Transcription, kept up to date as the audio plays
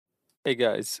Hey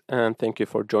guys, and thank you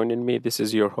for joining me. This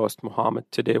is your host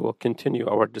Mohammed. Today we'll continue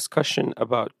our discussion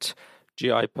about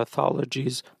GI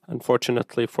pathologies.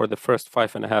 Unfortunately, for the first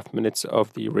 5.5 minutes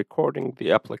of the recording,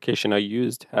 the application I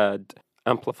used had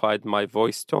amplified my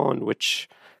voice tone, which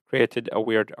created a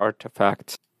weird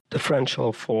artifact.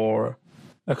 Differential for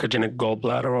echogenic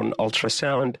gallbladder on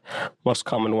ultrasound. Most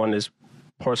common one is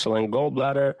porcelain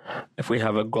gallbladder. If we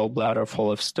have a gallbladder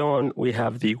full of stone, we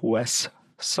have the Wes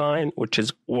sign, which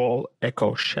is wall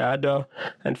echo shadow.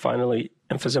 And finally,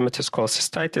 emphysematous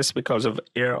cholecystitis. Because of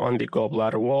air on the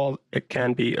gallbladder wall, it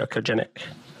can be echogenic.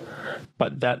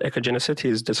 But that echogenicity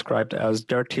is described as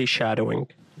dirty shadowing.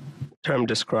 Term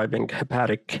describing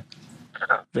hepatic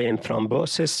vein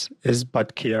thrombosis is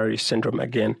Budd-Chiari syndrome.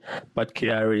 Again,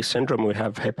 Budd-Chiari syndrome, we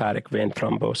have hepatic vein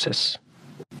thrombosis.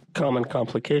 Common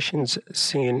complications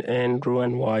seen in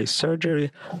Roux-en-Y surgery.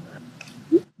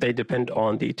 They depend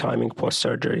on the timing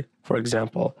post-surgery. For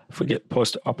example, if we get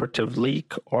post-operative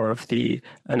leak or if the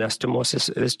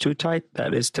anastomosis is too tight,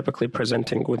 that is typically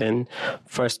presenting within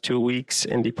first 2 weeks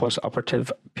in the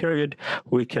post-operative period,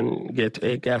 we can get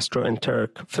a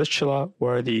gastroenteric fistula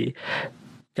where the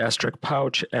gastric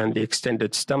pouch and the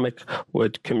extended stomach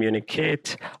would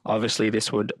communicate. Obviously,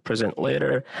 this would present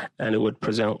later, and it would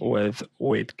present with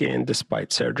weight gain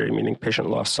despite surgery, meaning patient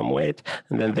lost some weight,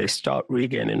 and then they start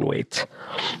regaining weight.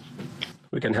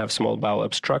 We can have small bowel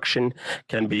obstruction,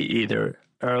 can be either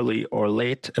early or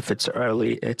late. If it's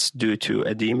early, it's due to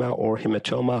edema or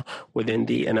hematoma within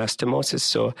the anastomosis,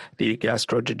 so the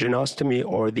gastrojejunostomy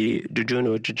or the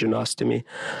jejunojejunostomy.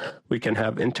 We can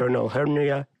have internal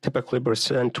hernia, typically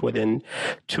present within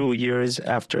 2 years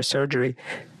after surgery.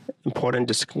 Important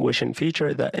distinguishing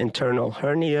feature that internal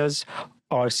hernias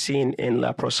are seen in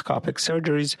laparoscopic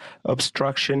surgeries.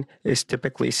 Obstruction is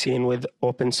typically seen with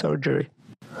open surgery.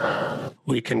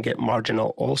 We can get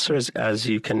marginal ulcers. As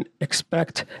you can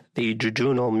expect, the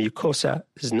jejunal mucosa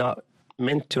is not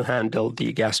meant to handle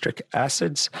the gastric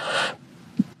acids,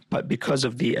 but because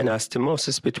of the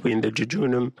anastomosis between the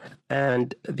jejunum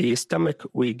and the stomach,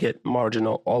 we get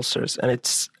marginal ulcers, and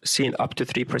it's seen up to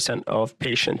 3% of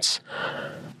patients.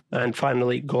 And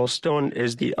finally, gallstone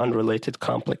is the unrelated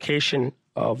complication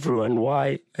of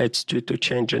Roux-en-Y. It's due to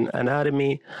change in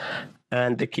anatomy.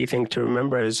 And the key thing to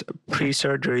remember is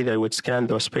pre-surgery, they would scan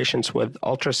those patients with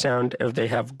ultrasound. If they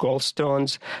have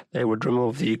gallstones, they would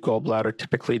remove the gallbladder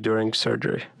typically during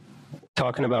surgery.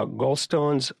 Talking about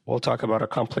gallstones, we'll talk about a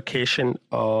complication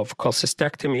of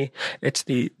cholecystectomy. It's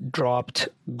the dropped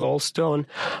gallstone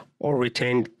or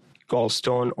retained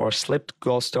gallstone or slipped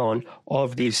gallstone. All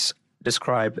of these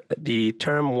describe the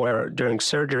term where during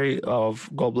surgery of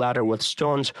gallbladder with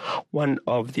stones, one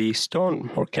of the stone,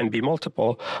 or can be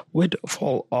multiple, would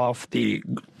fall off the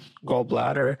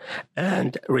gallbladder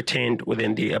and retained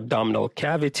within the abdominal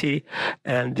cavity,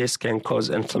 and this can cause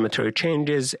inflammatory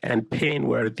changes and pain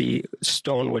where the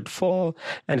stone would fall,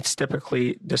 and it's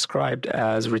typically described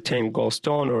as retained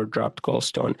gallstone or dropped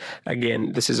gallstone.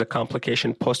 Again, this is a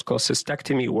complication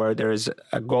post-cholecystectomy where there is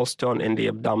a gallstone in the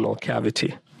abdominal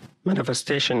cavity.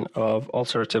 Manifestation of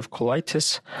ulcerative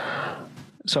colitis.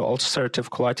 So ulcerative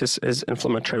colitis is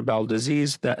inflammatory bowel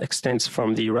disease that extends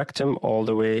from the rectum all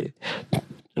the way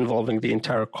involving the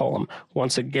entire colon.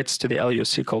 Once it gets to the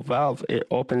ileocecal valve, it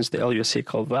opens the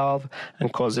ileocecal valve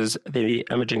and causes the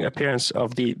imaging appearance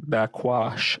of the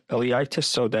backwash ileitis,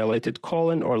 so dilated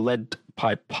colon or lead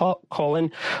pipe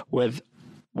colon with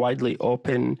widely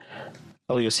open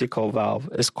ileocecal valve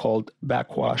is called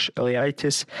backwash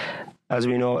ileitis. As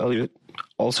we know,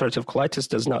 ulcerative colitis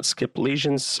does not skip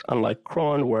lesions, unlike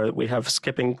Crohn, where we have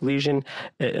skipping lesion.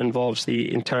 It involves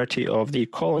the entirety of the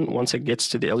colon. Once it gets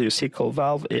to the ileocecal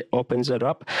valve, it opens it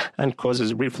up and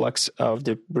causes reflux of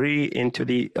debris into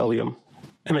the ileum.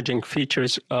 Imaging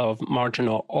features of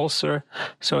marginal ulcer.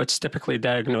 So it's typically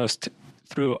diagnosed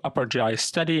through upper GI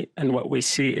study, and what we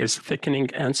see is thickening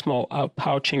and small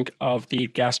outpouching of the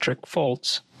gastric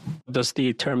folds. Does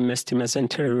the term misty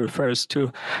mesentery refers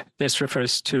to? This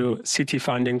refers to CT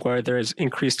finding where there is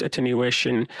increased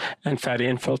attenuation and fatty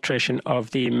infiltration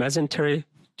of the mesentery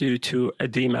due to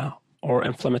edema or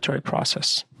inflammatory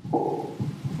process.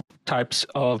 Types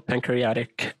of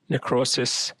pancreatic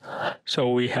necrosis. So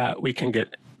we can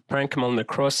get parenchymal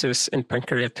necrosis in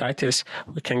pancreatitis.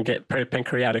 We can get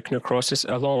peripancreatic necrosis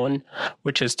alone,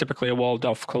 which is typically a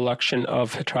walled-off collection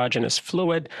of heterogeneous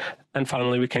fluid. And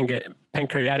finally, we can get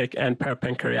pancreatic and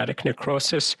peripancreatic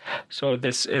necrosis. So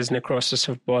this is necrosis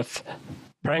of both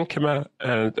parenchyma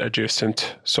and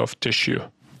adjacent soft tissue.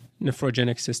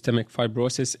 nephrogenic systemic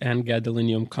fibrosis and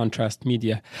gadolinium contrast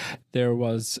media. There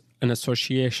was an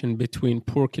association between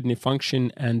poor kidney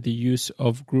function and the use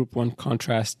of group 1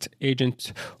 contrast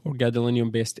agent or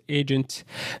gadolinium-based agent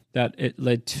that it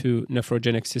led to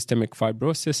nephrogenic systemic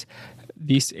fibrosis.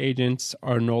 These agents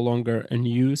are no longer in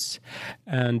use,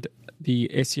 and the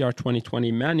ACR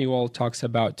 2020 manual talks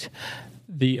about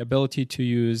the ability to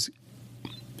use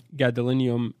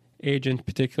gadolinium agent,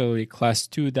 particularly class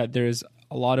 2, that there is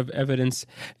a lot of evidence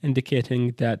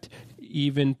indicating that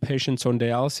even patients on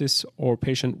dialysis or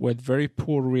patient with very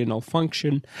poor renal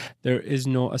function, there is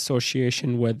no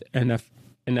association with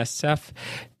NSF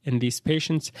in these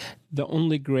patients. The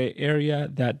only gray area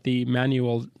that the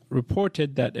manual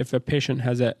reported that if a patient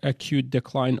has an acute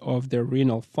decline of their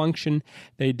renal function,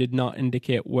 they did not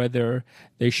indicate whether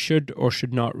they should or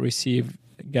should not receive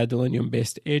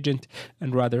gadolinium-based agent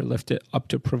and rather left it up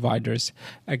to providers.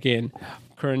 Again,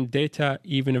 current data,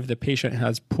 even if the patient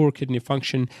has poor kidney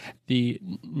function, the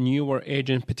newer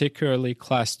agent, particularly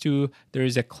class 2, there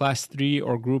is a class 3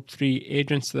 or group 3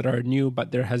 agents that are new,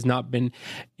 but there has not been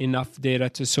enough data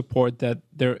to support that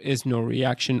there is no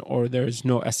reaction or there is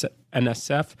no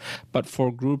NSF. But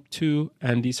for group 2,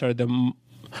 and these are the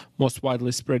most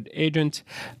widely spread agent,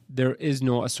 there is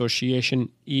no association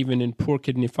even in poor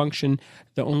kidney function.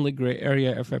 The only gray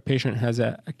area if a patient has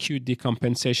an acute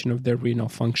decompensation of their renal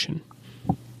function.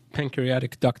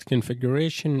 Pancreatic duct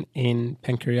configuration in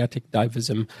pancreatic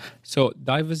divism. So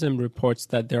divism reports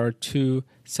that there are 2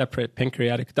 separate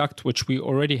pancreatic ducts, which we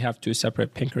already have 2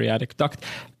 separate pancreatic ducts.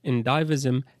 In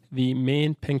divism, the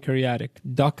main pancreatic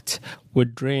duct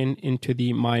would drain into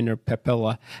the minor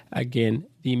papilla. Again,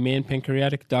 the main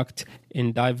pancreatic duct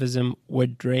in divism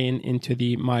would drain into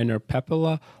the minor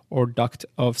papilla or duct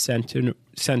of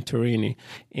Santorini.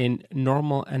 In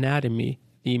normal anatomy,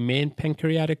 the main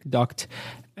pancreatic duct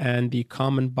and the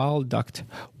common bile duct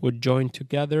would join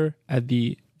together at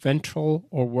the ventral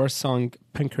or Wirsung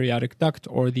pancreatic duct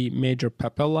or the major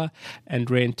papilla and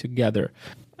drain together.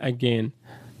 Again,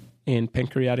 in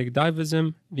pancreatic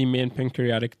divism, the main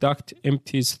pancreatic duct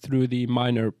empties through the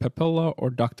minor papilla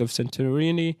or duct of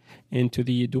Santorini into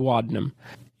the duodenum.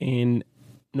 In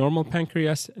normal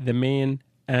pancreas, the main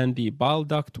and the bile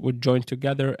duct would join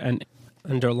together, an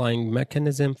underlying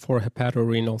mechanism for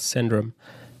hepatorenal syndrome.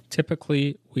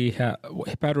 Typically, we have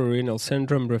hepatorenal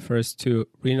syndrome refers to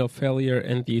renal failure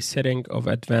in the setting of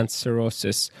advanced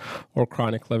cirrhosis or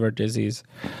chronic liver disease.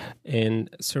 In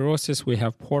cirrhosis, we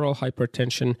have portal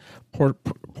hypertension.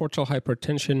 Portal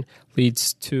hypertension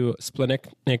leads to splenic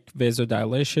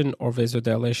vasodilation or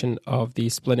vasodilation of the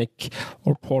splenic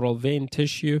or portal vein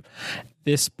tissue.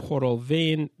 This portal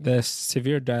vein, the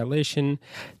severe dilation,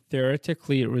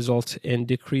 theoretically results in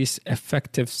decreased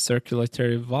effective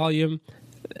circulatory volume.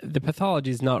 The pathology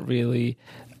is not really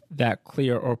that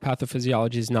clear, or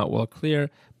pathophysiology is not well clear,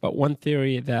 but one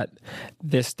theory that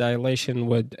this dilation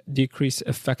would decrease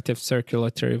effective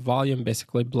circulatory volume,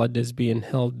 basically blood is being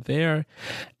held there,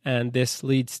 and this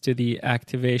leads to the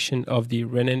activation of the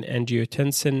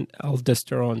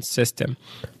renin-angiotensin-aldosterone system.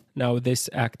 Now, this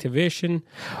activation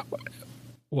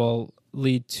will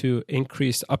lead to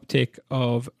increased uptake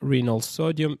of renal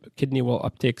sodium. Kidney will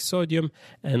uptake sodium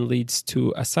and leads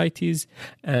to ascites,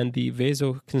 and the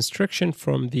vasoconstriction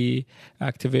from the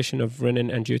activation of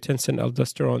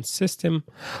renin-angiotensin-aldosterone system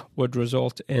would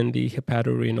result in the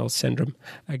hepatorenal syndrome.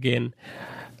 Again,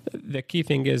 the key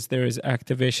thing is there is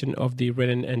activation of the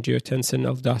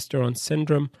renin-angiotensin-aldosterone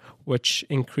syndrome, which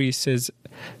increases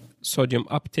sodium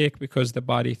uptake because the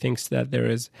body thinks that there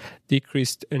is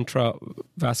decreased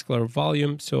intravascular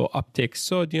volume, so uptake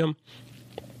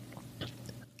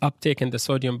in the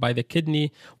sodium by the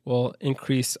kidney will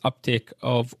increase uptake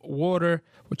of water,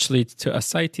 which leads to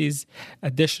ascites.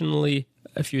 Additionally,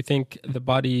 if you think the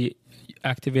body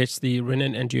activates the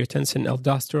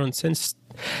renin-angiotensin-aldosterone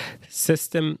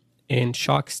system in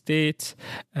shock state,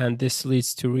 and this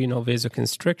leads to renal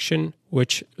vasoconstriction,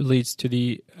 which leads to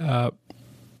the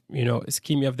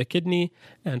ischemia of the kidney,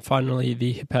 and finally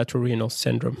the hepatorenal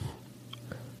syndrome.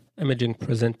 Imaging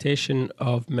presentation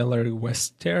of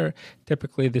Mallory-West tear.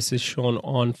 Typically, this is shown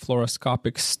on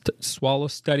fluoroscopic swallow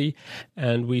study,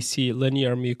 and we see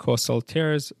linear mucosal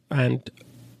tears. And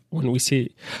when we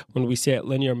say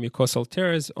linear mucosal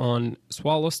tears on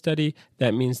swallow study,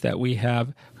 that means that we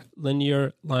have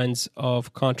linear lines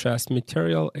of contrast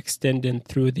material extending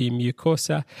through the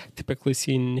mucosa, typically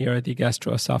seen near the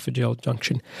gastroesophageal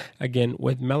junction. Again,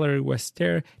 with Mallory-West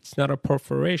tear, it's not a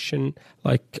perforation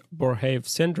like Borhave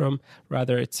syndrome.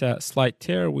 Rather, it's a slight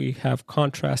tear. We have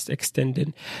contrast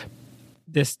extending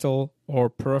distal or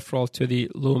peripheral to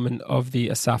the lumen of the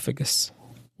esophagus.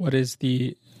 What is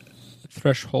the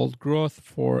threshold growth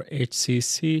for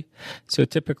HCC. So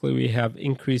typically we have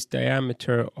increased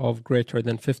diameter of greater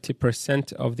than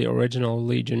 50% of the original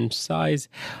lesion size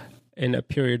in a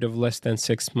period of less than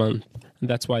 6 months. And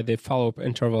that's why the follow-up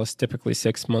interval is typically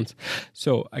 6 months.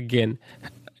 So again,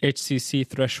 HCC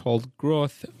threshold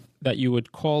growth that you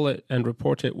would call it and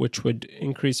report it, which would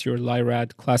increase your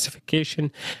LIRAD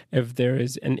classification. If there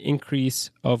is an increase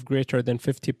of greater than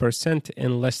 50%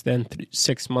 in less than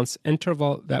 6 months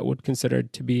interval, that would consider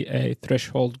to be a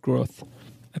threshold growth.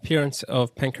 Appearance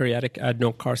of pancreatic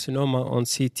adenocarcinoma on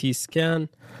CT scan.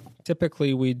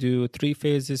 Typically, we do 3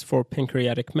 phases for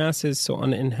pancreatic masses, so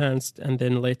unenhanced and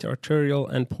then late arterial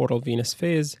and portal venous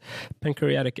phase.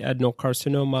 Pancreatic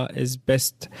adenocarcinoma is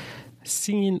best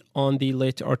seen on the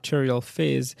late arterial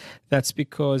phase. That's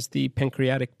because the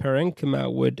pancreatic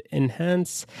parenchyma would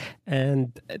enhance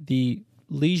and the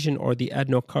lesion or the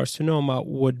adenocarcinoma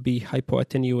would be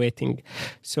hypoattenuating.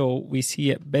 So we see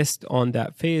it best on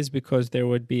that phase because there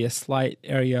would be a slight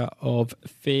area of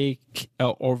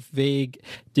vague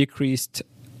decreased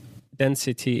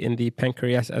density in the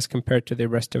pancreas as compared to the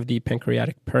rest of the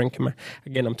pancreatic parenchyma.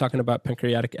 Again, I'm talking about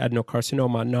pancreatic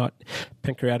adenocarcinoma, not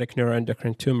pancreatic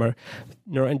neuroendocrine tumor.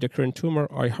 Neuroendocrine tumor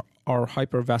are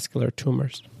hypervascular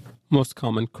tumors. Most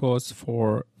common cause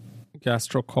for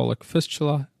gastrocolic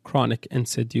fistula, chronic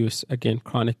NSAID use. Again,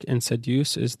 chronic NSAID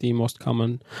use is the most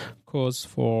common cause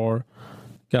for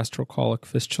gastrocolic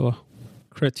fistula.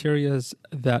 Criteria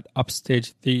that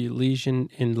upstage the lesion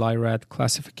in LIRAD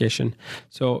classification.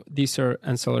 So these are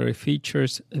ancillary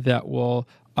features that will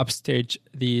upstage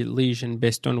the lesion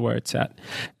based on where it's at.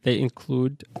 They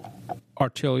include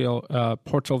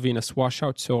portal venous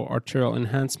washout, so arterial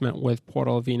enhancement with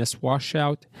portal venous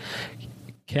washout,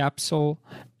 capsule,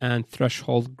 and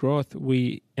threshold growth.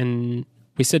 We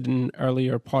said in an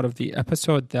earlier part of the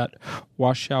episode that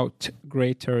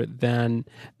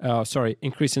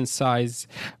increase in size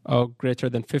greater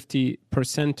than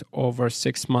 50% over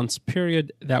 6 months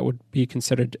period, that would be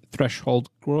considered threshold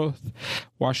growth.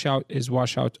 Washout is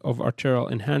washout of arterial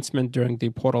enhancement during the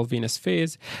portal venous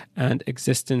phase and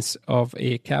existence of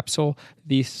a capsule.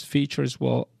 These features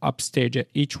will upstage it.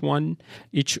 Each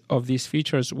of these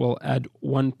features will add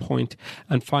 1 point.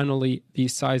 And finally, the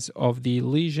size of the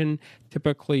lesion.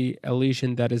 Typically, a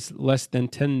lesion that is less than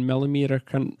 10 millimeter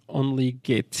can only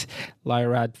get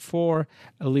LIRAD 4.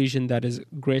 A lesion that is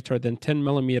greater than 10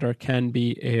 millimeter can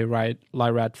be a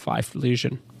LIRAD 5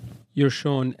 lesion. You're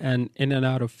shown an in and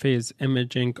out of phase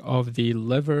imaging of the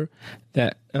liver,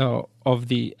 of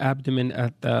the abdomen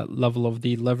at the level of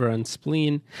the liver and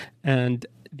spleen, and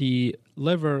the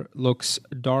liver looks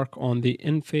dark on the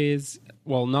in phase.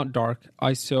 Well, not dark,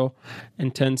 ISO,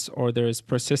 intense, or there is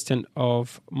persistent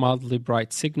of mildly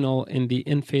bright signal in the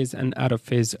in phase and out of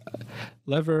phase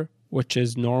liver, which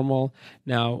is normal.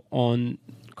 Now, on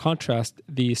contrast,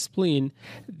 the spleen,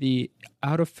 the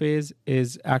out of phase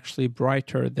is actually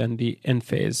brighter than the in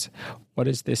phase. What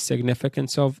is this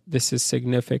significance of? This is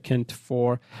significant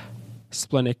for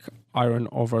splenic iron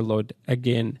overload.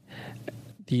 Again,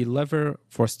 the liver,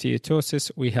 for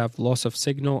steatosis, we have loss of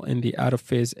signal in the out of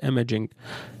phase imaging.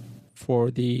 For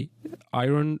the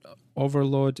iron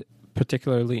overload,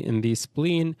 particularly in the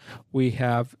spleen, we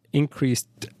have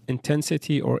increased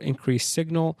intensity or increased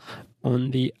signal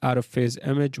on the out-of-phase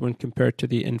image when compared to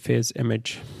the in-phase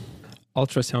image.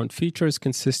 Ultrasound features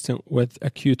consistent with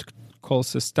acute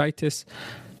cholecystitis.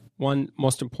 One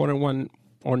most important one,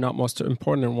 or not most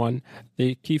important one,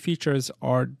 the key features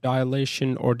are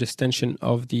dilation or distension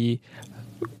of the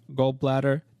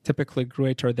gallbladder, typically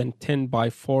greater than 10 by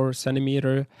 4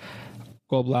 centimeter.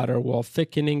 Gallbladder wall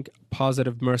thickening,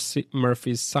 positive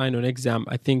Murphy's sign on exam.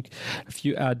 I think if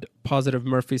you add positive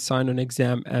Murphy's sign on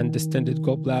exam and distended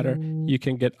gallbladder, you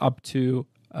can get up to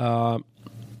 90%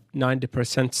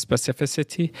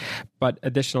 specificity. But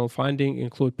additional findings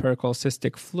include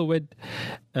pericocystic fluid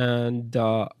and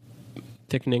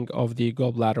thickening of the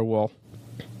gallbladder wall.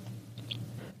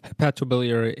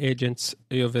 Hepatobiliary agents,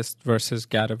 Eovist versus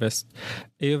Gatavist.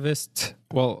 Eovist,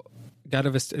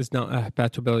 Gatavist is not a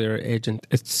hepatobiliary agent.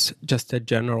 It's just a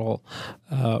general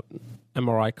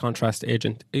MRI contrast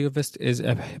agent. Eovist is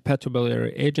a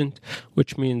hepatobiliary agent,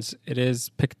 which means it is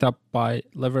picked up by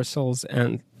liver cells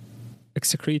and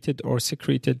excreted or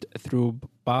secreted through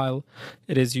bile.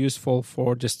 It is useful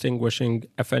for distinguishing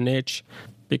FNH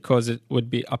because it would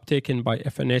be uptaken by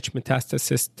FNH.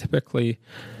 Metastasis typically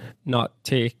not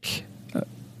take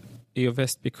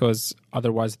Eovist because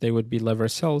otherwise they would be liver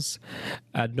cells.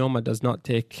 Adenoma does not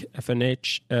take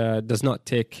FNH, does not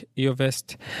take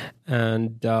Eovist,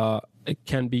 and it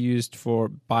can be used for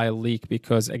bile leak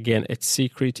because, again, it's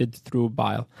secreted through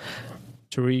bile.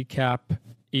 To recap,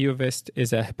 Eovist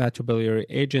is a hepatobiliary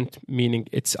agent, meaning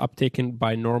it's uptaken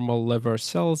by normal liver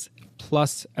cells,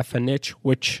 plus FNH,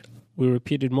 which we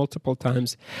repeated multiple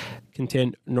times,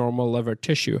 contain normal liver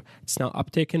tissue. It's not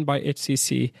uptaken by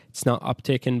HCC. It's not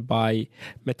uptaken by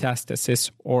metastasis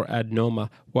or adenoma.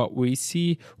 What we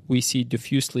see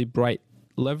diffusely bright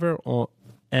liver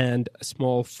and a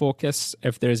small focus.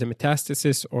 If there's a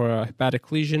metastasis or a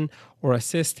hepatic lesion or a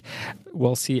cyst,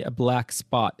 we'll see a black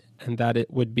spot, and that it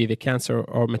would be the cancer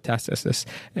or metastasis.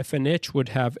 FNH would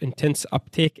have intense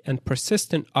uptake and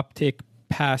persistent uptake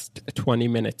past 20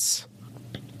 minutes.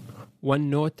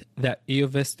 One note that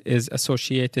Eovist is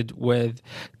associated with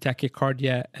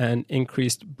tachycardia and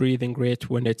increased breathing rate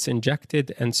when it's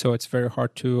injected, and so it's very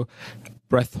hard to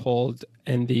breath hold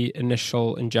in the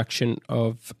initial injection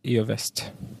of Eovist.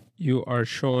 You are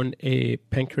shown a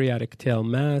pancreatic tail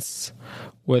mass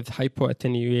with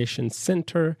hypoattenuation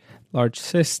center, large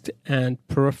cyst, and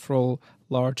peripheral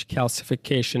large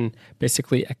calcification,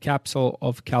 basically a capsule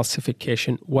of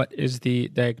calcification. What is the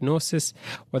diagnosis?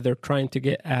 What they're trying to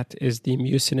get at is the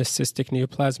mucinous cystic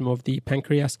neoplasm of the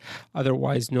pancreas,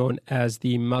 otherwise known as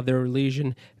the mother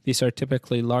lesion. These are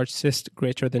typically large cysts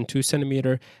greater than 2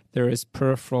 centimeters. There is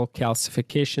peripheral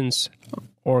calcifications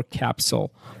or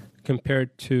capsule,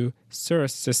 compared to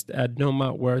serous cyst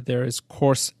adenoma, where there is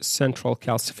coarse central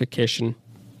calcification.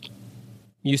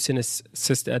 Mucinous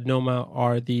cyst adenoma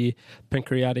are the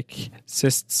pancreatic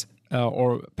cysts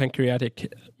or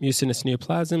pancreatic mucinous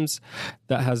neoplasms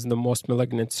that has the most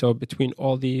malignant. So between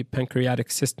all the pancreatic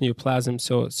cyst neoplasms,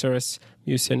 so serous,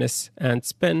 mucinous, and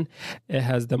SPIN, it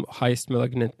has the highest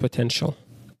malignant potential.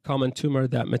 Common tumor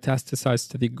that metastasizes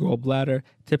to the gallbladder.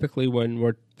 Typically, when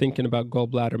we're thinking about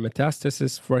gallbladder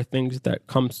metastasis, for things that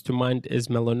comes to mind is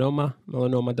melanoma.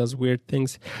 Melanoma does weird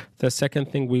things. The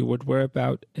second thing we would worry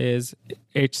about is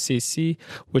HCC,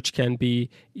 which can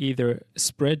be either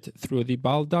spread through the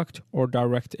bile duct or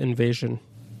direct invasion.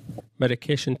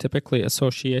 Medication typically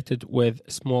associated with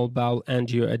small bowel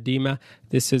angioedema.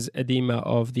 This is edema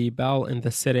of the bowel in the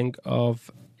setting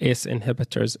of ACE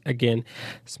inhibitors. Again,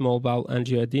 small bowel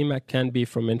angioedema can be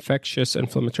from infectious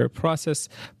inflammatory process,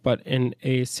 but in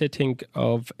a setting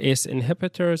of ACE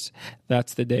inhibitors,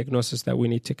 that's the diagnosis that we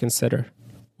need to consider.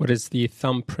 What is the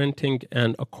thumb printing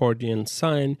and accordion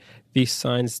sign? These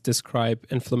signs describe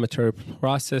inflammatory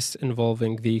process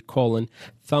involving the colon.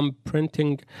 Thumb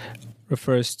printing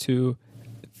refers to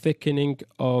thickening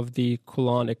of the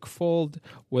colonic fold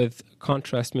with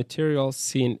contrast material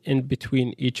seen in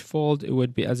between each fold. It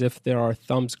would be as if there are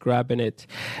thumbs grabbing it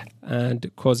and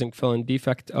causing fill-in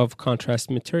defect of contrast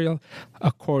material.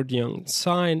 Accordion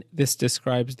sign, this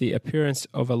describes the appearance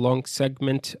of a long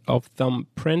segment of thumb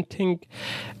printing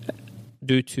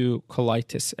due to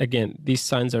colitis. Again, these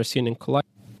signs are seen in colitis.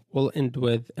 We'll end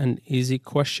with an easy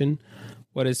question.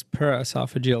 What is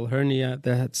paraesophageal hernia?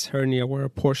 That's hernia where a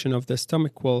portion of the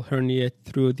stomach will herniate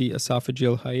through the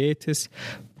esophageal hiatus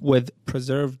with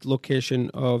preserved location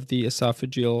of the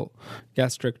esophageal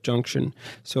gastric junction.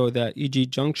 So that EG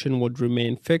junction would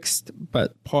remain fixed,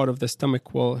 but part of the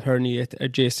stomach will herniate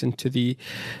adjacent to the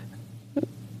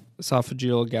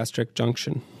esophageal gastric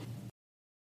junction.